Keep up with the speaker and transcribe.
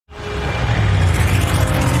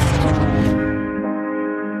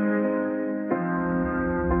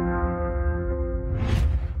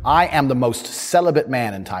I am the most celibate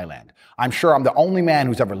man in Thailand. I'm sure I'm the only man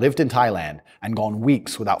who's ever lived in Thailand and gone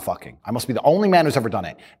weeks without fucking. I must be the only man who's ever done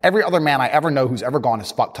it. Every other man I ever know who's ever gone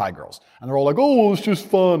has fucked Thai girls. And they're all like, oh, it's just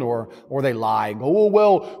fun. Or they lie and go, oh,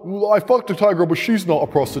 well, I fucked a Thai girl, but she's not a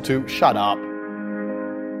prostitute. Shut up.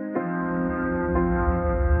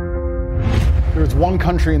 There's one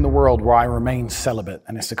country in the world where I remain celibate,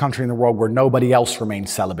 and it's the country in the world where nobody else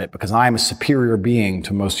remains celibate because I am a superior being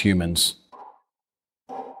to most humans.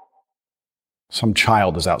 Some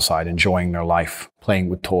child is outside enjoying their life, playing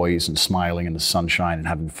with toys and smiling in the sunshine and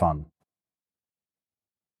having fun.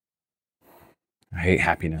 I hate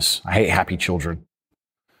happiness. I hate happy children.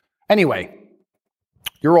 Anyway,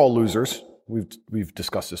 you're all losers. We've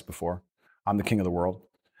discussed this before. I'm the king of the world.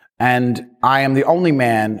 And I am the only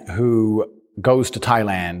man who goes to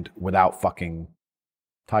Thailand without fucking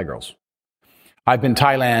Thai girls. I've been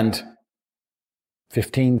Thailand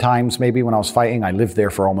 15 times maybe when I was fighting. I lived there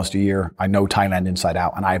for almost a year. I know Thailand inside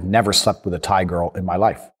out, and I've never slept with a Thai girl in my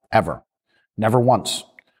life, ever. Never once.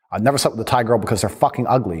 I've never slept with a Thai girl because they're fucking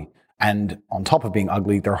ugly. And on top of being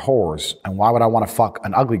ugly, they're whores. And why would I want to fuck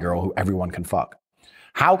an ugly girl who everyone can fuck?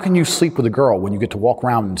 How can you sleep with a girl when you get to walk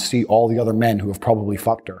around and see all the other men who have probably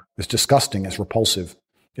fucked her? It's disgusting. It's repulsive.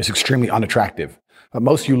 It's extremely unattractive. But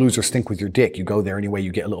most of you losers think with your dick. You go there anyway,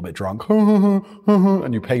 you get a little bit drunk,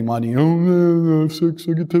 and you pay money. Oh, I have sex,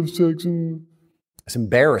 I get to have sex. It's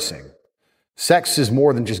embarrassing. Sex is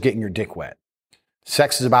more than just getting your dick wet.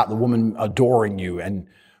 Sex is about the woman adoring you and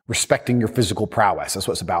respecting your physical prowess. That's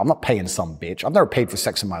what it's about. I'm not paying some bitch. I've never paid for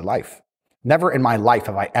sex in my life. Never in my life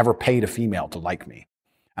have I ever paid a female to like me.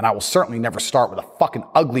 And I will certainly never start with a fucking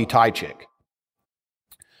ugly Thai chick.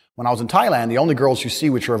 When I was in Thailand, the only girls you see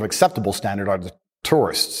which are of acceptable standard are the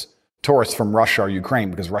tourists from Russia or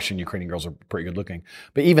Ukraine, because Russian and Ukrainian girls are pretty good looking.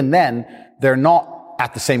 But even then, they're not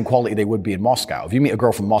at the same quality they would be in Moscow. If you meet a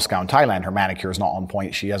girl from Moscow in Thailand, her manicure is not on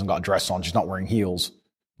point. She hasn't got a dress on. She's not wearing heels.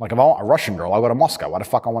 Like if I want a Russian girl, I'll go to Moscow. Why the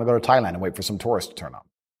fuck I want to go to Thailand and wait for some tourists to turn up?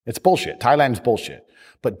 It's bullshit. Thailand's bullshit.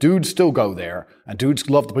 But dudes still go there, and dudes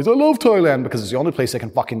love the place. I love Thailand because it's the only place they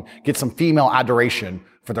can fucking get some female adoration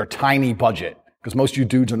for their tiny budget. Because most of you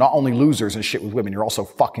dudes are not only losers and shit with women, you're also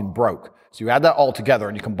fucking broke. So you add that all together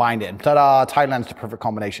and you combine it, and ta-da, Thailand's the perfect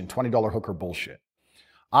combination. $20 hooker bullshit.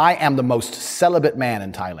 I am the most celibate man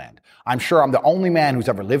in Thailand. I'm sure I'm the only man who's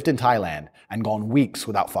ever lived in Thailand and gone weeks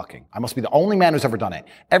without fucking. I must be the only man who's ever done it.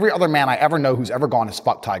 Every other man I ever know who's ever gone has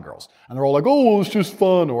fucked Thai girls. And they're all like, oh, it's just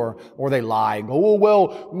fun. Or they lie and go, oh,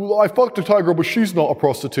 well, I fucked a Thai girl, but she's not a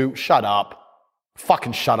prostitute. Shut up.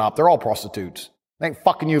 Fucking shut up. They're all prostitutes. They ain't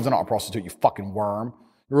fucking you if they're not a prostitute, you fucking worm.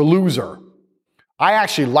 You're a loser. I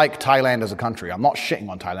actually like Thailand as a country. I'm not shitting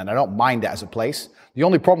on Thailand. I don't mind it as a place. The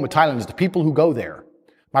only problem with Thailand is the people who go there.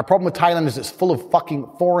 My problem with Thailand is it's full of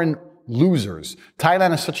fucking foreign losers.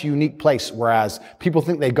 Thailand is such a unique place, whereas people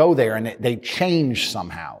think they go there and they change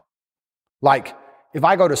somehow. Like, if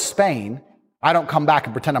I go to Spain, I don't come back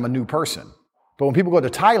and pretend I'm a new person. But when people go to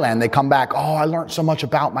Thailand, they come back, oh, I learned so much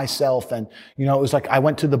about myself. And, it was like I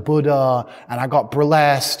went to the Buddha and I got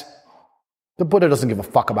burlesque. The Buddha doesn't give a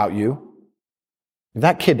fuck about you. If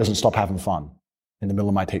that kid doesn't stop having fun in the middle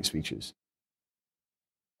of my Tate speeches.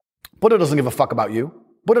 Buddha doesn't give a fuck about you.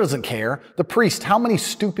 Buddha doesn't care. The priest, how many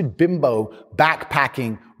stupid bimbo,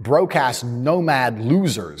 backpacking, broke-ass nomad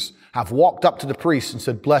losers have walked up to the priest and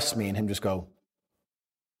said, bless me, and him just go,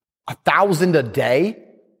 1,000 a day?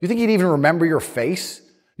 You think he'd even remember your face?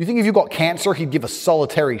 You think if you got cancer, he'd give a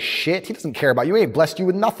solitary shit? He doesn't care about you. He ain't blessed you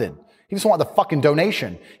with nothing. He just wants the fucking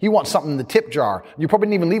donation. He wants something in the tip jar. You probably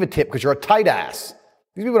didn't even leave a tip because you're a tight ass.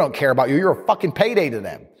 These people don't care about you. You're a fucking payday to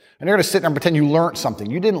them. And they're going to sit there and pretend you learned something.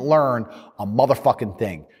 You didn't learn a motherfucking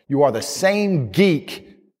thing. You are the same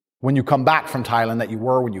geek when you come back from Thailand that you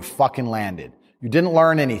were when you fucking landed. You didn't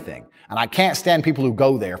learn anything. And I can't stand people who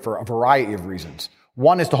go there for a variety of reasons.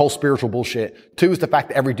 One is the whole spiritual bullshit. Two is the fact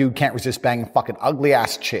that every dude can't resist banging fucking ugly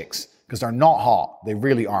ass chicks because they're not hot. They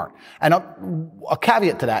really aren't. And a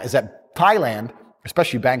caveat to that is that Thailand,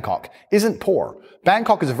 especially Bangkok, isn't poor.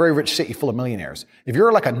 Bangkok is a very rich city full of millionaires. If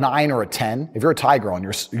you're like a 9 or a 10, if you're a Thai girl and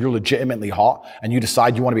you're legitimately hot and you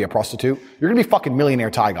decide you want to be a prostitute, you're going to be fucking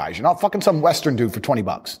millionaire Thai guys. You're not fucking some Western dude for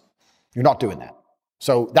 $20. You're not doing that.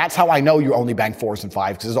 So that's how I know you only bang 4s and 5s,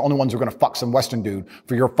 because they're the only ones who are going to fuck some Western dude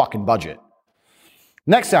for your fucking budget.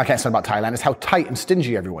 Next thing I can't say about Thailand is how tight and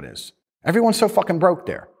stingy everyone is. Everyone's so fucking broke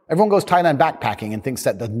there. Everyone goes Thailand backpacking and thinks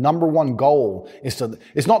that the number one goal is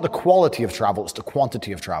it's not the quality of travel, it's the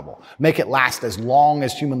quantity of travel. Make it last as long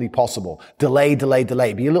as humanly possible. Delay.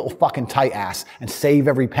 Be a little fucking tight ass and save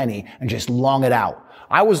every penny and just long it out.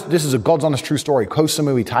 This is a God's honest true story. Koh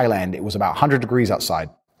Samui, Thailand. It was about 100 degrees outside.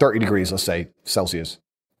 30 degrees, let's say, Celsius.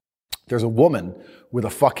 there's a woman with a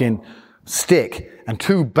fucking stick and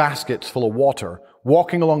 2 baskets full of water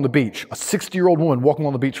walking along the beach, a 60-year-old woman walking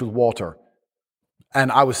on the beach with water.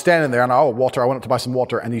 And I was standing there and water, I went up to buy some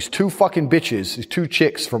water, and these 2 fucking bitches, these 2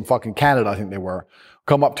 chicks from fucking Canada, I think they were,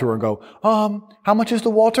 come up to her and go, how much is the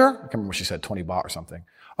water? I can't remember what she said, 20 baht or something.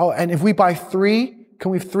 Oh, and if we buy 3,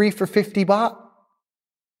 can we have 3 for 50 baht?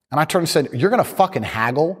 And I turned and said, you're going to fucking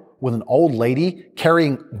haggle with an old lady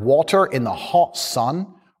carrying water in the hot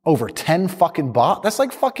sun over 10 fucking baht? That's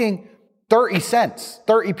like fucking 30 cents,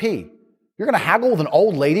 30p. You're going to haggle with an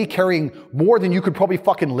old lady carrying more than you could probably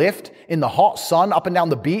fucking lift in the hot sun up and down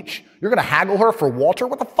the beach? You're going to haggle her for water?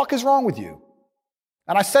 What the fuck is wrong with you?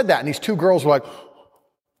 And I said that, and these 2 girls were like,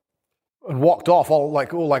 and walked off all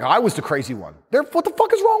like I was the crazy one. What the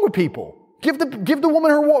fuck is wrong with people? Give the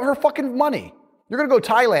woman her fucking money. You're going to go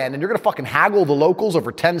to Thailand and you're going to fucking haggle the locals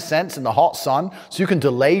over 10 cents in the hot sun so you can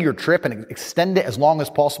delay your trip and extend it as long as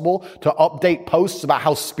possible to update posts about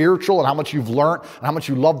how spiritual and how much you've learned and how much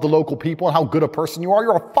you love the local people and how good a person you are.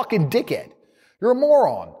 You're a fucking dickhead. You're a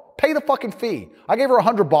moron. Pay the fucking fee. I gave her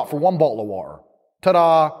 100 baht for 1 bottle of water.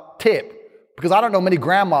 Ta-da, tip. Because I don't know many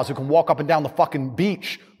grandmas who can walk up and down the fucking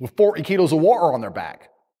beach with 40 kilos of water on their back.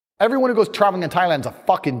 Everyone who goes traveling in Thailand is a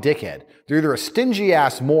fucking dickhead. They're either a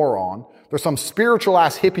stingy-ass moron, they're some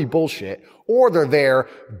spiritual-ass hippie bullshit, or they're there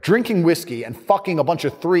drinking whiskey and fucking a bunch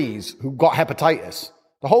of 3s who got hepatitis.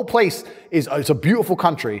 The whole place it's a beautiful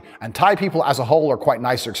country, and Thai people as a whole are quite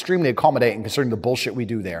nice. They're extremely accommodating considering the bullshit we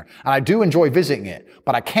do there. And I do enjoy visiting it,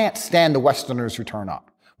 but I can't stand the Westerners who turn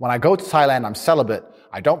up. When I go to Thailand, I'm celibate.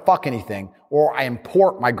 I don't fuck anything, or I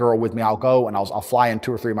import my girl with me. I'll go and I'll fly in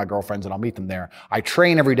 2 or 3 of my girlfriends and I'll meet them there. I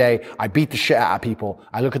train every day. I beat the shit out of people.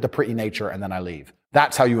 I look at the pretty nature and then I leave.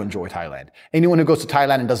 That's how you enjoy Thailand. Anyone who goes to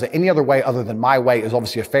Thailand and does it any other way other than my way is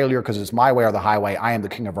obviously a failure because it's my way or the highway. I am the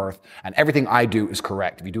king of earth and everything I do is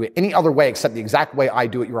correct. If you do it any other way except the exact way I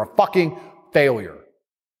do it, you're a fucking failure.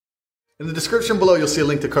 In the description below, you'll see a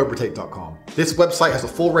link to CobraTate.com. This website has a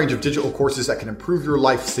full range of digital courses that can improve your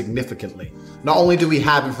life significantly. Not only do we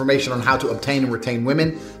have information on how to obtain and retain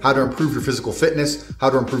women, how to improve your physical fitness,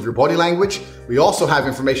 how to improve your body language, we also have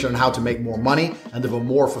information on how to make more money and live a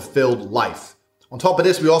more fulfilled life. On top of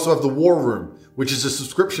this, we also have the War Room, which is a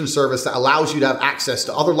subscription service that allows you to have access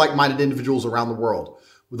to other like-minded individuals around the world.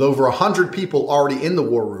 With over 100 people already in the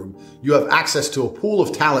War Room, you have access to a pool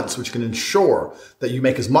of talents which can ensure that you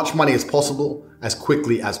make as much money as possible, as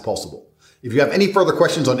quickly as possible. If you have any further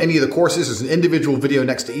questions on any of the courses, there's an individual video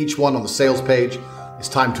next to each one on the sales page. It's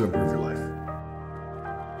time to improve your life.